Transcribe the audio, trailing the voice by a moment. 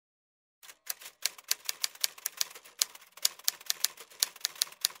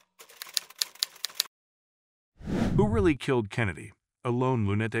Who really killed Kennedy? A lone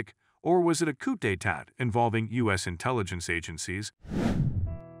lunatic? Or was it a coup d'etat involving U.S. intelligence agencies?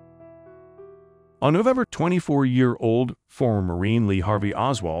 On November, 24-year-old former Marine Lee Harvey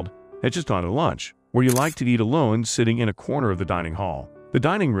Oswald had just gone to lunch, where he liked to eat alone, sitting in a corner of the dining hall. The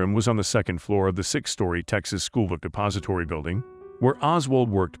dining room was on the second floor of the 6-story Texas School Book Depository building, where Oswald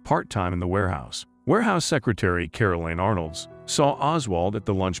worked part-time in the warehouse. Warehouse secretary Caroline Arnolds saw Oswald at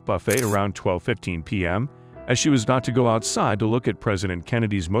the lunch buffet around 12:15 p.m. as she was about to go outside to look at President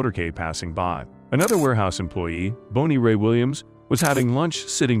Kennedy's motorcade passing by. Another warehouse employee, Bonnie Ray Williams, was having lunch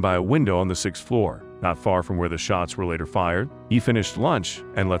sitting by a window on the 6th floor, not far from where the shots were later fired. He finished lunch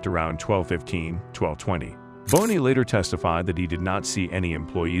and left around 12:15, 12:20. Boney later testified that he did not see any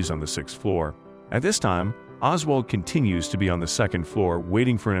employees on the 6th floor. At this time, Oswald continues to be on the 2nd floor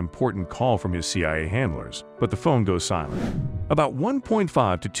waiting for an important call from his CIA handlers, but the phone goes silent. About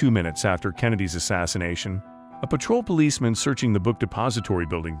 1.5 to 2 minutes after Kennedy's assassination, a patrol policeman searching the book depository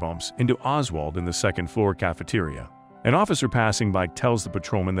building bumps into Oswald in the 2nd floor cafeteria. An officer passing by tells the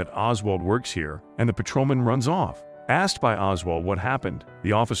patrolman that Oswald works here, and the patrolman runs off. Asked by Oswald what happened,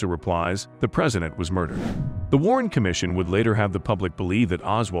 the officer replies, "The president was murdered." The Warren Commission would later have the public believe that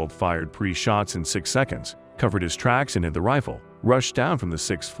Oswald fired 3 shots in 6 seconds, covered his tracks and hid the rifle, rushed down from the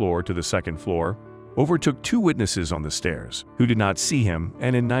 6th floor to the 2nd floor, overtook 2 witnesses on the stairs who did not see him,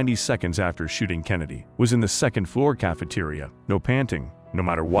 and in 90 seconds after shooting Kennedy, was in the 2nd floor cafeteria, no panting, no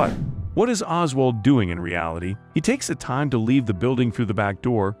matter what. What is Oswald doing in reality? He takes the time to leave the building through the back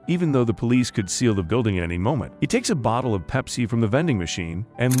door, even though the police could seal the building at any moment. He takes a bottle of Pepsi from the vending machine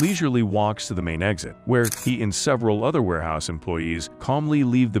and leisurely walks to the main exit, where he and several other warehouse employees calmly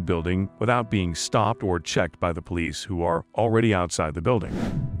leave the building without being stopped or checked by the police, who are already outside the building.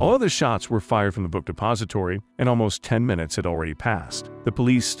 All other shots were fired from the book depository, and almost 10 minutes had already passed. The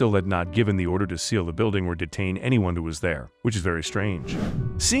police still had not given the order to seal the building or detain anyone who was there, which is very strange.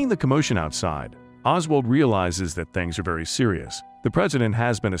 Seeing the commotion outside, Oswald realizes that things are very serious. The president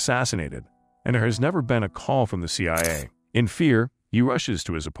has been assassinated, and there has never been a call from the CIA. In fear, he rushes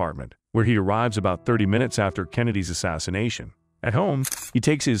to his apartment, where he arrives about 30 minutes after Kennedy's assassination. At home, he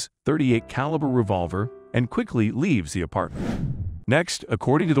takes his .38 caliber revolver and quickly leaves the apartment. Next,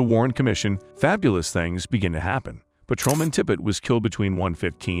 according to the Warren Commission, fabulous things begin to happen. Patrolman Tippett was killed between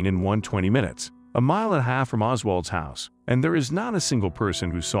 1:15 and 1:20 minutes, a mile and a half from Oswald's house, and there is not a single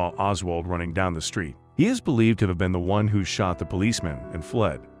person who saw Oswald running down the street. He is believed to have been the one who shot the policeman and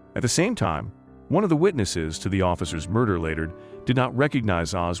fled. At the same time, one of the witnesses to the officer's murder later did not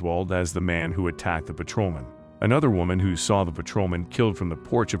recognize Oswald as the man who attacked the patrolman. Another woman who saw the patrolman killed from the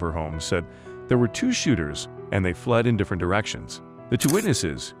porch of her home said there were 2 shooters and they fled in different directions. The 2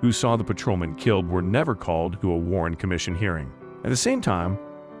 witnesses who saw the patrolman killed were never called to a Warren Commission hearing. At the same time,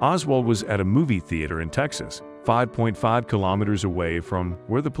 Oswald was at a movie theater in Texas, 5.5 kilometers away from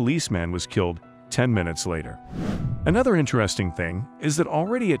where the policeman was killed 10 minutes later. Another interesting thing is that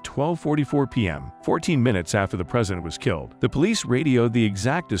already at 12:44 p.m., 14 minutes after the president was killed, the police radioed the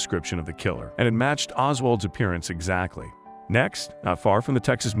exact description of the killer, and it matched Oswald's appearance exactly. Next, not far from the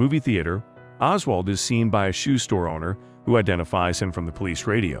Texas movie theater, Oswald is seen by a shoe store owner who identifies him from the police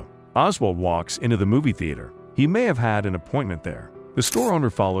radio. Oswald walks into the movie theater. He may have had an appointment there. The store owner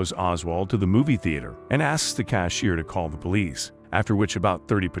follows Oswald to the movie theater and asks the cashier to call the police, after which about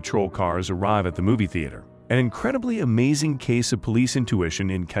 30 patrol cars arrive at the movie theater. An incredibly amazing case of police intuition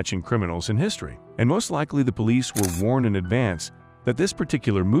in catching criminals in history. And most likely the police were warned in advance that this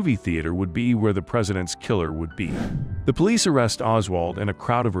particular movie theater would be where the president's killer would be. The police arrest Oswald, and a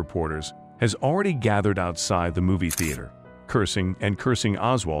crowd of reporters has already gathered outside the movie theater, cursing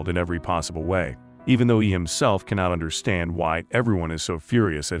Oswald in every possible way, even though he himself cannot understand why everyone is so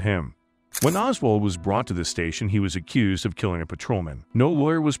furious at him. When Oswald was brought to the station, he was accused of killing a patrolman. No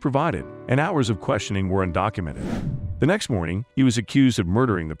lawyer was provided, and hours of questioning were undocumented. The next morning, he was accused of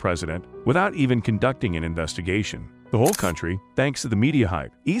murdering the president without even conducting an investigation. The whole country, thanks to the media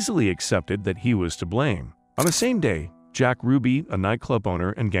hype, easily accepted that he was to blame. On the same day, Jack Ruby, a nightclub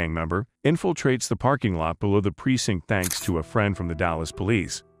owner and gang member, infiltrates the parking lot below the precinct thanks to a friend from the Dallas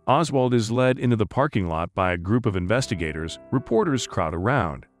police. Oswald is led into the parking lot by a group of investigators. Reporters crowd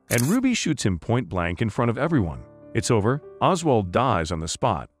around, and Ruby shoots him point blank in front of everyone. It's over. Oswald dies on the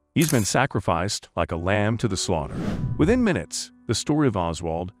spot. He's been sacrificed like a lamb to the slaughter. Within minutes, the story of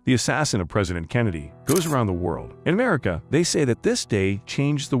Oswald, the assassin of President Kennedy, goes around the world. In America, they say that this day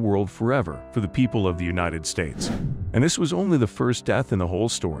changed the world forever for the people of the United States. And this was only the first death in the whole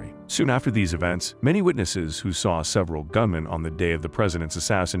story. Soon after these events, many witnesses who saw several gunmen on the day of the president's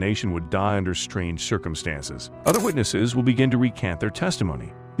assassination would die under strange circumstances. Other witnesses will begin to recant their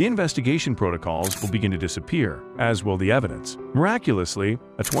testimony. The investigation protocols will begin to disappear, as will the evidence. Miraculously,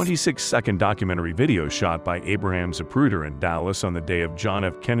 a 26-second documentary video shot by Abraham Zapruder in Dallas on the day of John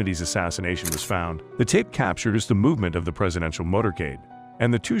F. Kennedy's assassination was found. The tape captures the movement of the presidential motorcade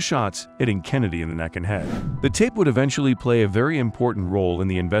and the two shots hitting Kennedy in the neck and head. The tape would eventually play a very important role in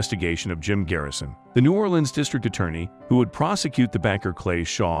the investigation of Jim Garrison, the New Orleans district attorney who would prosecute the banker Clay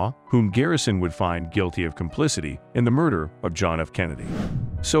Shaw, whom Garrison would find guilty of complicity in the murder of John F. Kennedy.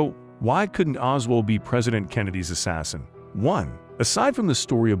 So, why couldn't Oswald be President Kennedy's assassin? 1. Aside from the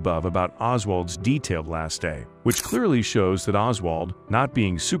story above about Oswald's detailed last day, which clearly shows that Oswald, not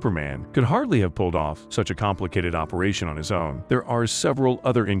being Superman, could hardly have pulled off such a complicated operation on his own, there are several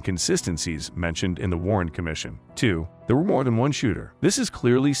other inconsistencies mentioned in the Warren Commission. 2. There were more than one shooter. This is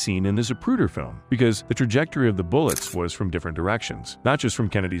clearly seen in the Zapruder film, because the trajectory of the bullets was from different directions, not just from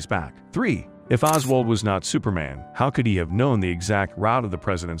Kennedy's back. 3. If Oswald was not Superman, how could he have known the exact route of the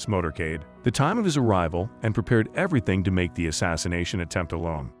president's motorcade, the time of his arrival, and prepared everything to make the assassination attempt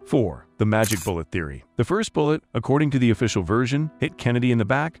alone? 4. The magic bullet theory. The first bullet, according to the official version, hit Kennedy in the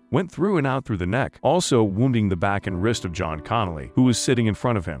back, went through and out through the neck, also wounding the back and wrist of John Connally, who was sitting in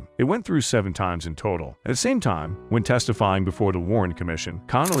front of him. It went through 7 times in total. At the same time, when testifying before the Warren Commission,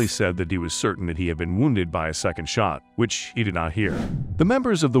 Connally said that he was certain that he had been wounded by a second shot, which he did not hear. The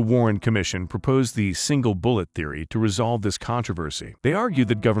members of the Warren Commission proposed the single bullet theory to resolve this controversy. They argued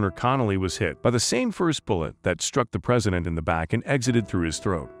that Governor Connally was hit by the same first bullet that struck the president in the back and exited through his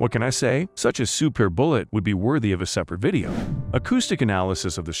throat. What can I say? Such a superb bullet would be worthy of a separate video. Acoustic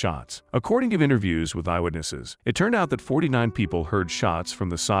analysis of the shots. According to interviews with eyewitnesses, it turned out that 49 people heard shots from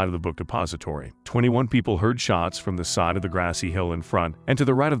the side of the book depository. 21 people heard shots from the side of the grassy hill in front and to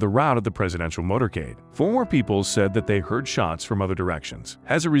the right of the route of the presidential motorcade. 4 more people said that they heard shots from other directions.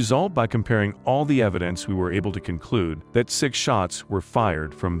 As a result, by comparing all the evidence, we were able to conclude that 6 shots were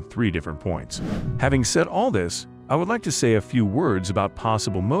fired from 3 different points. Having said all this, I would like to say a few words about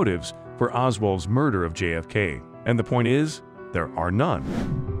possible motives for Oswald's murder of JFK, and the point is, there are none.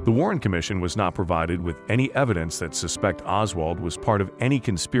 The Warren Commission was not provided with any evidence that suspect Oswald was part of any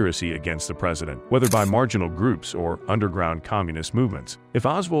conspiracy against the president, whether by marginal groups or underground communist movements. If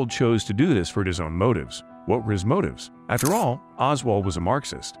Oswald chose to do this for his own motives, what were his motives? After all, Oswald was a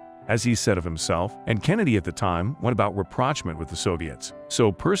Marxist, as he said of himself, and Kennedy at the time went about rapprochement with the Soviets.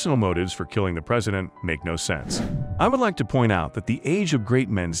 So personal motives for killing the president make no sense. I would like to point out that the age of great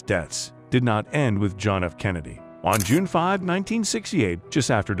men's deaths did not end with John F. Kennedy. On June 5, 1968, just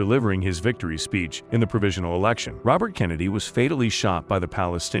after delivering his victory speech in the provisional election, Robert Kennedy was fatally shot by the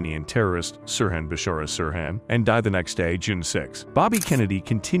Palestinian terrorist Sirhan Bashar Sirhan and died the next day, June 6. Bobby Kennedy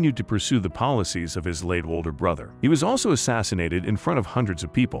continued to pursue the policies of his late older brother. He was also assassinated in front of hundreds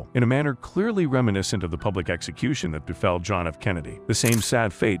of people, in a manner clearly reminiscent of the public execution that befell John F. Kennedy. The same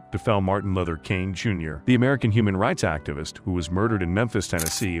sad fate befell Martin Luther King Jr., the American human rights activist who was murdered in Memphis,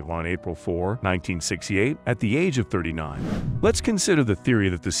 Tennessee on April 4, 1968, at the age of 39. Let's consider the theory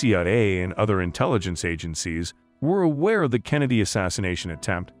that the CIA and other intelligence agencies were aware of the Kennedy assassination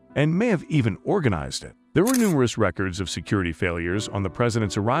attempt and may have even organized it. There were numerous records of security failures on the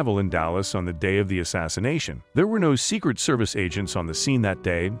president's arrival in Dallas on the day of the assassination. There were no Secret Service agents on the scene that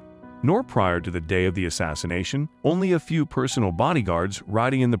day, nor prior to the day of the assassination, only a few personal bodyguards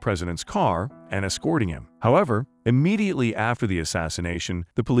riding in the president's car and escorting him. However, immediately after the assassination,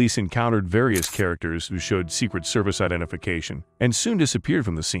 the police encountered various characters who showed Secret Service identification and soon disappeared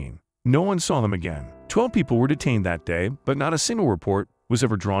from the scene. No one saw them again. 12 people were detained that day, but not a single report was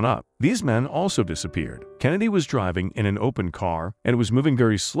ever drawn up. These men also disappeared. Kennedy was driving in an open car and it was moving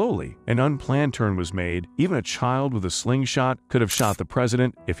very slowly. An unplanned turn was made. Even a child with a slingshot could have shot the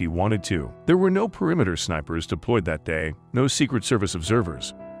president if he wanted to. There were no perimeter snipers deployed that day, no Secret Service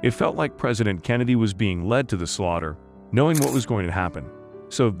observers. It felt like President Kennedy was being led to the slaughter, knowing what was going to happen,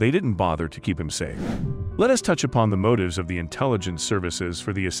 so they didn't bother to keep him safe. Let us touch upon the motives of the intelligence services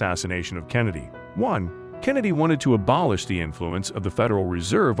for the assassination of Kennedy. 1. Kennedy wanted to abolish the influence of the Federal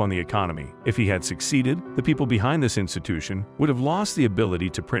Reserve on the economy. If he had succeeded, the people behind this institution would have lost the ability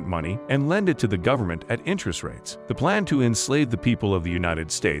to print money and lend it to the government at interest rates. The plan to enslave the people of the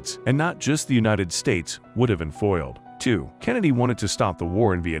United States, and not just the United States, would have been foiled. 2. Kennedy wanted to stop the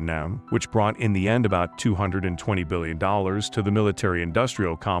war in Vietnam, which brought in the end about $220 billion to the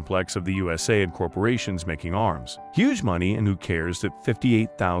military-industrial complex of the USA and corporations making arms. Huge money, and who cares that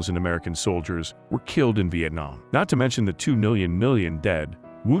 58,000 American soldiers were killed in Vietnam, not to mention the 2 million dead,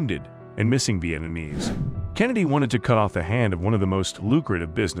 wounded, and missing Vietnamese. Kennedy wanted to cut off the hand of one of the most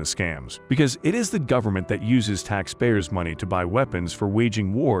lucrative business scams, because it is the government that uses taxpayers' money to buy weapons for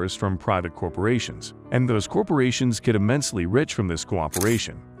waging wars from private corporations, and those corporations get immensely rich from this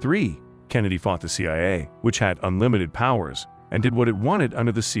cooperation. 3. Kennedy fought the CIA, which had unlimited powers, and did what it wanted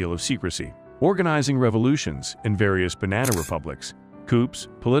under the seal of secrecy, organizing revolutions in various banana republics, coups,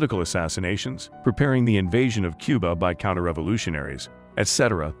 political assassinations, preparing the invasion of Cuba by counter-revolutionaries,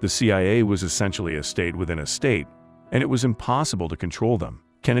 etc. The CIA was essentially a state within a state, and it was impossible to control them.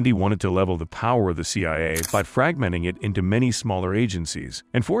 Kennedy wanted to level the power of the CIA by fragmenting it into many smaller agencies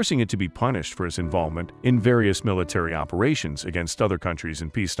and forcing it to be punished for its involvement in various military operations against other countries in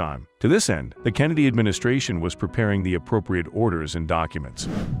peacetime. To this end, the Kennedy administration was preparing the appropriate orders and documents.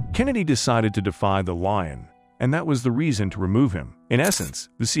 Kennedy decided to defy the lion, and that was the reason to remove him. In essence,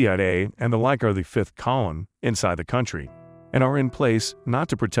 the CIA and the like are the fifth column inside the country, and are in place not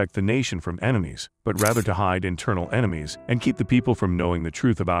to protect the nation from enemies, but rather to hide internal enemies and keep the people from knowing the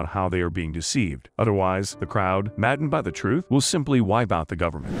truth about how they are being deceived. Otherwise, the crowd, maddened by the truth, will simply wipe out the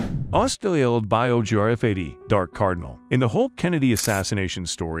government. Ausstelled biography, Dark Cardinal. In the whole Kennedy assassination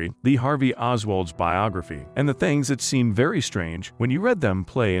story, Lee Harvey Oswald's biography and the things that seem very strange when you read them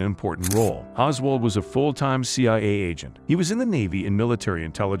play an important role. Oswald was a full-time CIA agent. He was in the Navy in military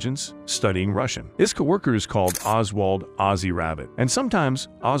intelligence, studying Russian. His co-workers called Oswald Ozzy Rabbit, and sometimes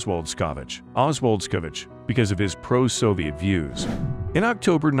Oswald Scovich. Oswald Scovich, because of his pro-Soviet views. In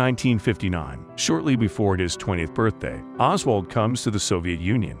October 1959, shortly before his 20th birthday, Oswald comes to the Soviet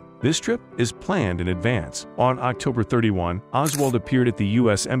Union. This trip is planned in advance. On October 31, Oswald appeared at the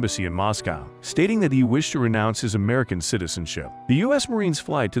U.S. Embassy in Moscow, stating that he wished to renounce his American citizenship. The U.S. Marines'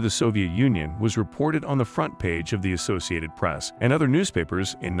 flight to the Soviet Union was reported on the front page of the Associated Press and other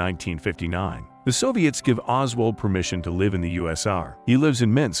newspapers in 1959. The Soviets give Oswald permission to live in the USSR. He lives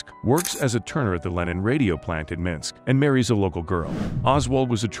in Minsk, works as a turner at the Lenin radio plant in Minsk, and marries a local girl. Oswald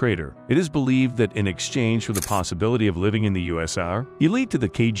was a traitor. It is believed that in exchange for the possibility of living in the USSR, he leaked to the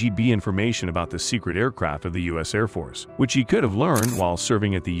KGB information about the secret aircraft of the U.S. Air Force, which he could have learned while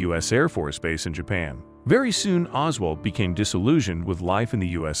serving at the U.S. Air Force Base in Japan. Very soon, Oswald became disillusioned with life in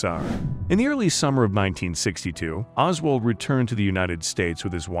the USSR. In the early summer of 1962, Oswald returned to the United States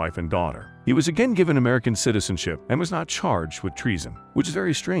with his wife and daughter. He was again given American citizenship and was not charged with treason, which is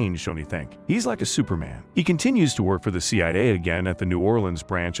very strange, don't you think? He's like a Superman. He continues to work for the CIA again at the New Orleans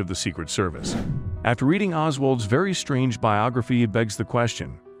branch of the Secret Service. After reading Oswald's very strange biography, it begs the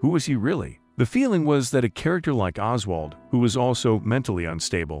question, who was he really? The feeling was that a character like Oswald, who was also mentally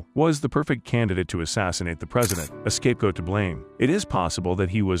unstable, was the perfect candidate to assassinate the president, a scapegoat to blame. It is possible that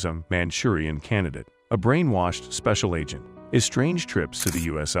he was a Manchurian candidate, a brainwashed special agent. His strange trips to the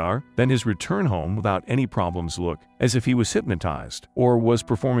USSR, then his return home without any problems look as if he was hypnotized or was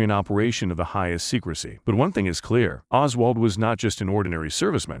performing an operation of the highest secrecy. But one thing is clear, Oswald was not just an ordinary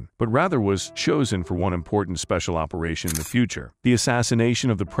serviceman, but rather was chosen for one important special operation in the future, the assassination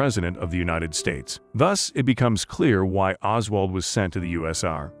of the President of the United States. Thus, it becomes clear why Oswald was sent to the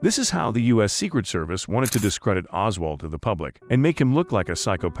USSR. This is how the U.S. Secret Service wanted to discredit Oswald to the public and make him look like a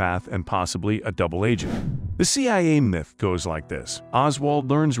psychopath and possibly a double agent. The CIA myth goes like this. Oswald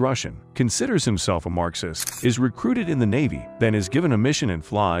learns Russian, considers himself a Marxist, is recruited in the Navy, then is given a mission and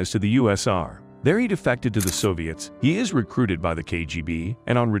flies to the USSR. There he defected to the Soviets, he is recruited by the KGB,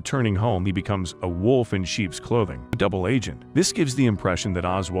 and on returning home he becomes a wolf in sheep's clothing, a double agent. This gives the impression that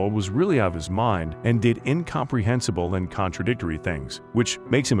Oswald was really out of his mind and did incomprehensible and contradictory things, which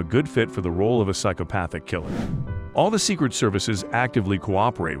makes him a good fit for the role of a psychopathic killer. All the secret services actively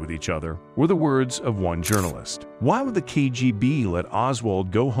cooperate with each other, were the words of one journalist. Why would the KGB let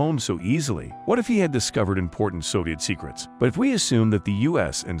Oswald go home so easily? What if he had discovered important Soviet secrets? But if we assume that the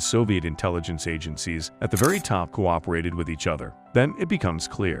US and Soviet intelligence agencies at the very top cooperated with each other, then it becomes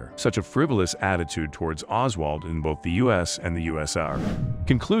clear such a frivolous attitude towards Oswald in both the US and the USSR.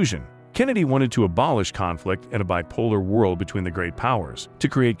 Conclusion: Kennedy wanted to abolish conflict in a bipolar world between the great powers, to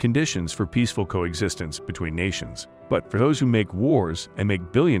create conditions for peaceful coexistence between nations. But for those who make wars and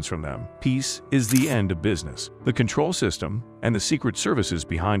make billions from them, peace is the end of business. The control system and the secret services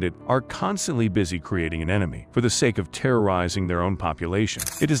behind it are constantly busy creating an enemy for the sake of terrorizing their own population.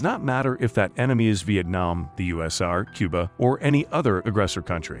 It does not matter if that enemy is Vietnam, the USSR, Cuba, or any other aggressor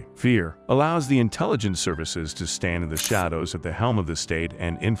country. Fear allows the intelligence services to stand in the shadows at the helm of the state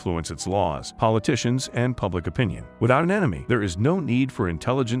and influence its laws, politicians, and public opinion. Without an enemy, there is no need for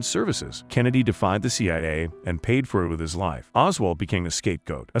intelligence services. Kennedy defied the CIA and paid for it with his life. Oswald became a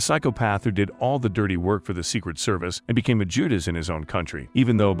scapegoat, a psychopath who did all the dirty work for the Secret Service and became a Judas in his own country,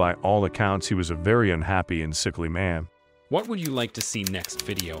 even though by all accounts he was a very unhappy and sickly man. What would you like to see next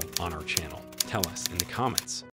video on our channel? Tell us in the comments.